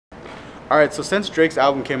Alright, so since Drake's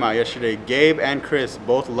album came out yesterday, Gabe and Chris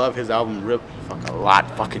both love his album a lot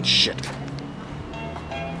fucking shit.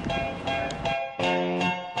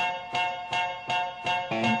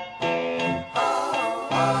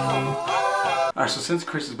 Alright, so since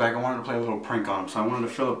Chris is back, I wanted to play a little prank on him. So I wanted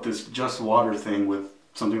to fill up this just water thing with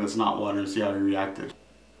something that's not water and see how he reacted.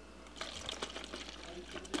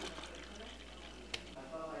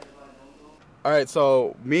 Alright,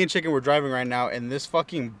 so me and Chicken were driving right now, and this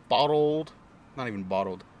fucking not even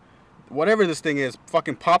bottled, whatever this thing is,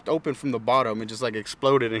 fucking popped open from the bottom and just like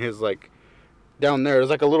exploded in his like, down there.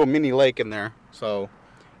 There's like a little mini lake in there. So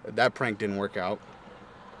that prank didn't work out.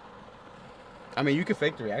 I mean, you could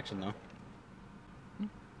fake the reaction though.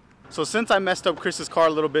 So since I messed up Chris's car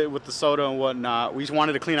a little bit with the soda and whatnot, we just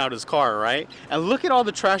wanted to clean out his car, right? And look at all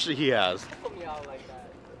the trash that he has. Put me out like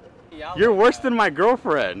that. You're worse than my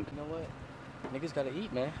girlfriend. You know what? Niggas gotta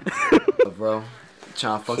eat, man. Bro,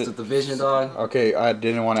 trying to fuck with the vision, dog. Okay, I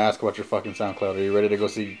didn't want to ask about your fucking SoundCloud. Are you ready to go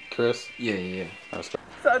see Chris? Yeah. Let's go.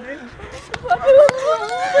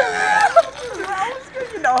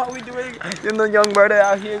 You know how we doing? You know, young murder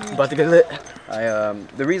out here. About to get lit.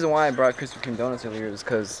 The reason why I brought Krispy Kreme donuts earlier is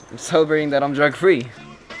because I'm celebrating that I'm drug free.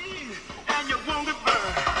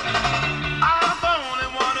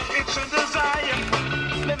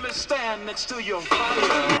 Stand next to your fire.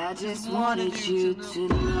 I just wanted you to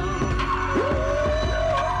know.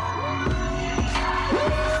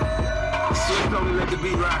 Let the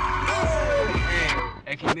beat rock.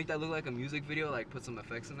 Hey, can you make that look like a music video? Like put some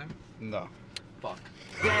effects in there? No. Fuck.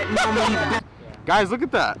 Guys, look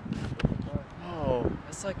at that. Oh,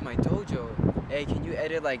 that's like my dojo. Hey, can you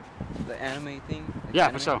edit like the anime thing? Like Yeah,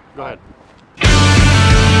 anime? for sure. Go ahead.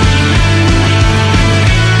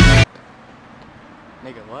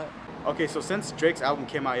 Nigga, what? Okay, so since Drake's album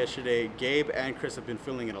came out yesterday, Gabe and Chris have been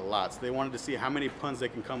feeling it a lot. So they wanted to see how many puns they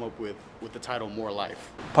can come up with the title More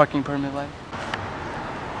Life. Parking permit light?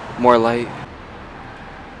 More light.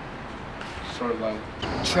 Short life.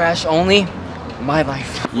 Trash only? My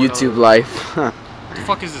life. YouTube life. What the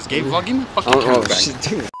fuck is this? Gabe vlogging? Fucking Oh shit,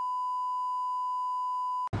 dude.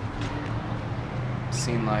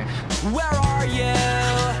 Scene life. Where are you?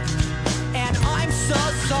 And I'm so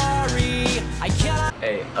sorry. I cannot.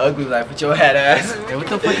 Hey, ugly life with your head ass. Hey, what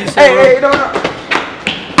the fuck you saying? Hey, no. No,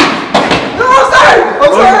 I'm sorry.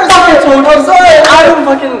 I'm sorry. I don't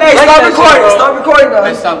fucking. Hey, like stop that recording. shit, bro. Stop recording, though.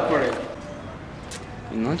 Hey, stop recording.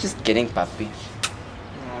 You know, just kidding, papi.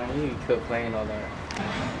 Nah, you quit playing all that.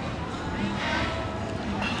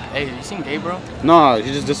 Hey, you seen Gabe, bro? No,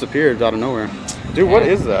 he just disappeared out of nowhere. Dude, what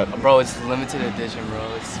is that? Bro, it's limited edition,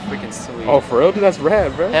 bro. It's freaking sweet. Oh, for real? Dude, that's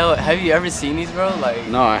rad, bro. Hell, have you ever seen these, bro? Like,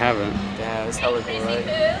 No, I haven't. damn, it's hella cool, right?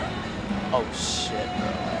 Oh shit,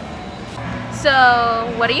 bro.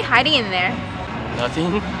 So, what are you hiding in there?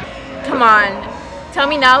 Nothing. Come on. Tell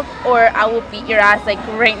me now or I will beat your ass like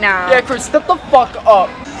right now. Yeah, Chris, step the fuck up.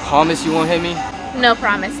 Promise you won't hit me? No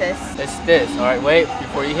promises. It's this, alright? Wait,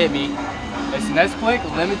 before you hit me. It's Nesquik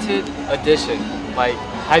limited edition. Like,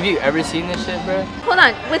 have you ever seen this shit, bro? Hold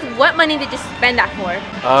on. With what money did you spend that for?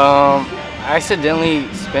 I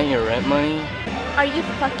accidentally spent your rent money. Are you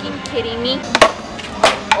fucking kidding me?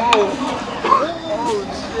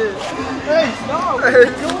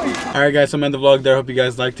 Alright guys, so I'm in the vlog there. Hope you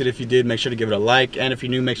guys liked it. If you did, make sure to give it a like. And if you're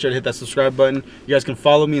new, make sure to hit that subscribe button. You guys can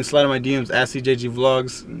follow me and slide on my DMs at CJG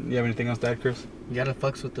Vlogs. You have anything else to add, Chris? You gotta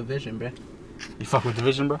fucks with the vision, bro. You fuck with the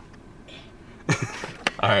vision, bro?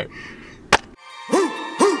 Alright.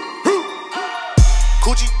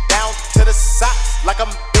 Coochie down to the socks like I'm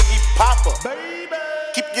Biggie Papa. Baby.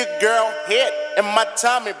 Keep your girl head in my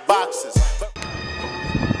Tommy boxes.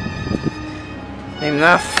 I'm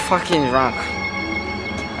not fucking drunk.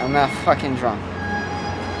 I'm not fucking drunk.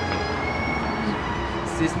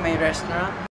 Is this my restaurant?